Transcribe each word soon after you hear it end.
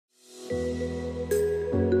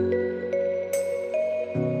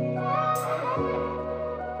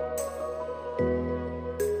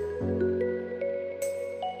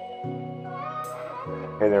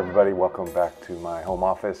there, everybody. Welcome back to my home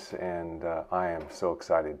office, and I am so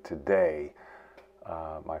excited today.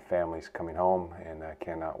 My family's coming home, and I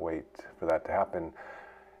cannot wait for that to happen.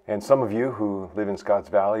 And some of you who live in Scotts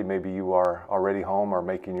Valley, maybe you are already home or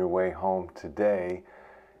making your way home today.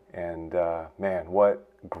 And man, what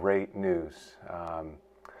great news.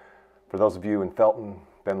 For those of you in Felton,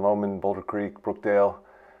 Ben Lomond, Boulder Creek, Brookdale,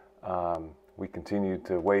 we continue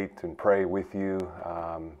to wait and pray with you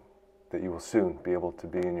that you will soon be able to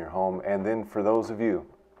be in your home. And then for those of you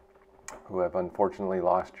who have unfortunately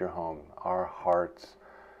lost your home, our hearts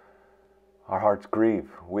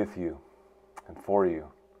grieve with you and for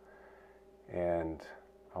you. And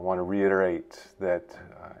I want to reiterate that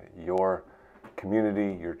your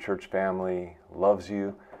community, your church family loves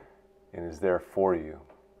you and is there for you.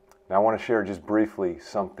 Now I want to share just briefly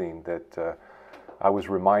something that I was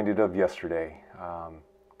reminded of yesterday.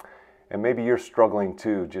 And maybe you're struggling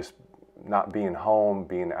too, just not being home,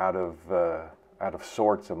 being out of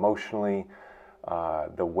sorts emotionally,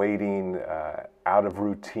 the waiting, out of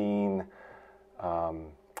routine.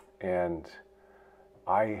 And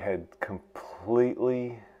I had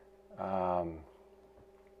completely gotten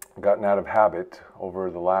out of habit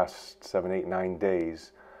over the last 7, 8, 9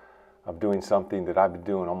 days of doing something that I've been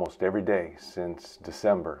doing almost every day since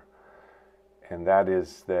December. And that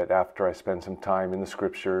is that after I spend some time in the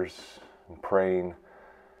scriptures and praying,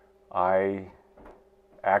 I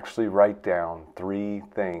actually write down 3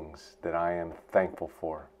 things that I am thankful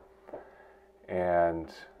for. And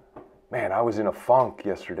man, I was in a funk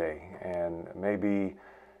yesterday, and maybe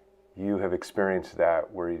you have experienced that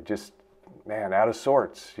where you just, man, out of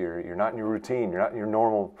sorts. You're not in your routine. You're not in your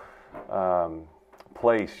normal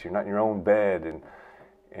place. You're not in your own bed,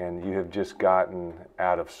 and you have just gotten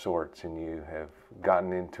out of sorts, and you have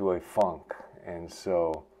gotten into a funk. And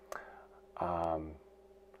so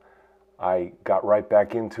I got right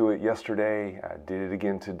back into it yesterday. I did it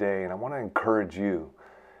again today, and I want to encourage you,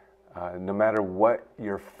 no matter what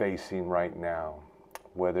you're facing right now,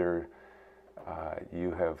 whether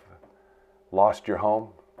you have lost your home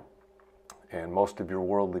and most of your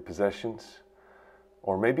worldly possessions,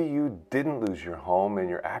 or maybe you didn't lose your home and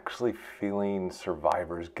you're actually feeling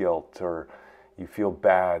survivor's guilt, or you feel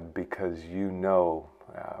bad because you know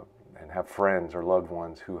and have friends or loved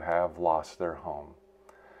ones who have lost their home.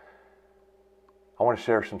 I want to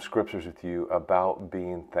share some scriptures with you about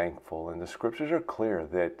being thankful. And the scriptures are clear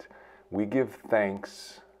that we give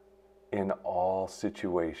thanks in all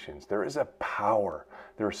situations. There is a power.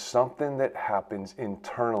 There's something that happens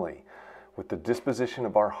internally with the disposition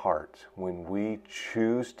of our heart when we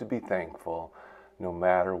choose to be thankful no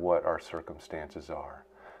matter what our circumstances are.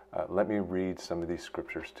 Let me read some of these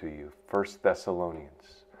scriptures to you. 1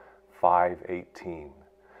 Thessalonians 5:18.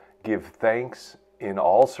 Give thanks in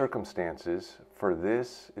all circumstances, for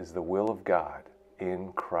this is the will of God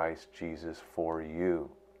in Christ Jesus for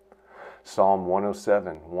you. Psalm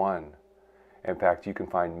 107:1. In fact, you can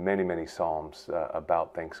find many, many psalms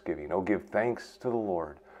about thanksgiving. Oh, give thanks to the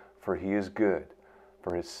Lord, for he is good,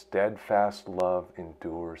 for his steadfast love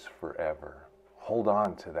endures forever. Hold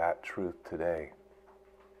on to that truth today.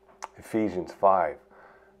 Ephesians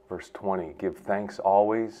 5:20. Give thanks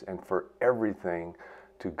always and for everything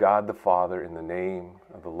to God the Father in the name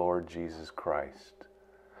of the Lord Jesus Christ.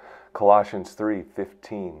 Colossians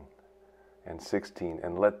 3:15 and 16.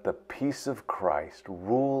 And let the peace of Christ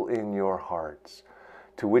rule in your hearts,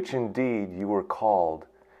 to which indeed you were called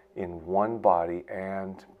in one body,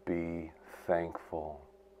 and be thankful.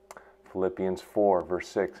 Philippians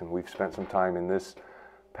 4:6. And we've spent some time in this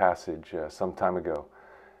passage some time ago.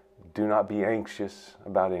 Do not be anxious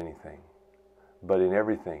about anything, but in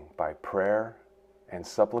everything by prayer and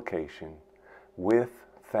supplication with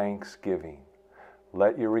thanksgiving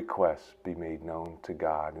let your requests be made known to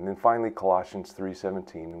God. And then finally Colossians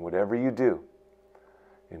 3:17. And whatever you do,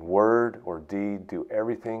 in word or deed, do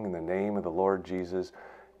everything in the name of the Lord Jesus,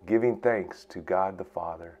 giving thanks to God the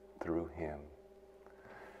Father through him.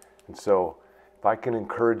 And so if I can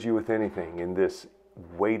encourage you with anything in this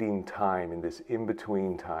waiting time, in this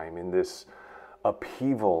in-between time, in this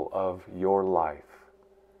upheaval of your life,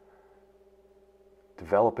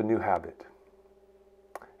 develop a new habit.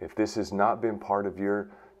 If this has not been part of your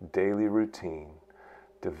daily routine,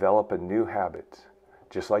 develop a new habit.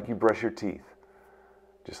 Just like you brush your teeth,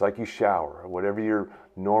 just like you shower, or whatever your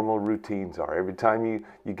normal routines are. Every time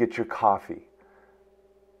you get your coffee,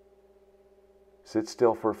 sit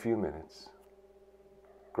still for a few minutes.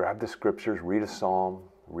 Grab the scriptures, read a psalm,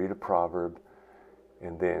 read a proverb,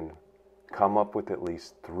 and then come up with at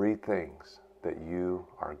least 3 things that you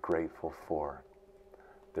are grateful for.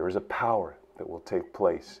 There is a power that will take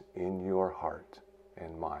place in your heart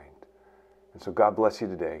and mind. And so God bless you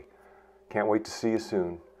today. Can't wait to see you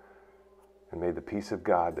soon. And may the peace of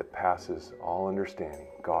God that passes all understanding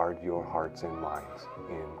guard your hearts and minds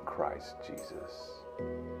in Christ Jesus.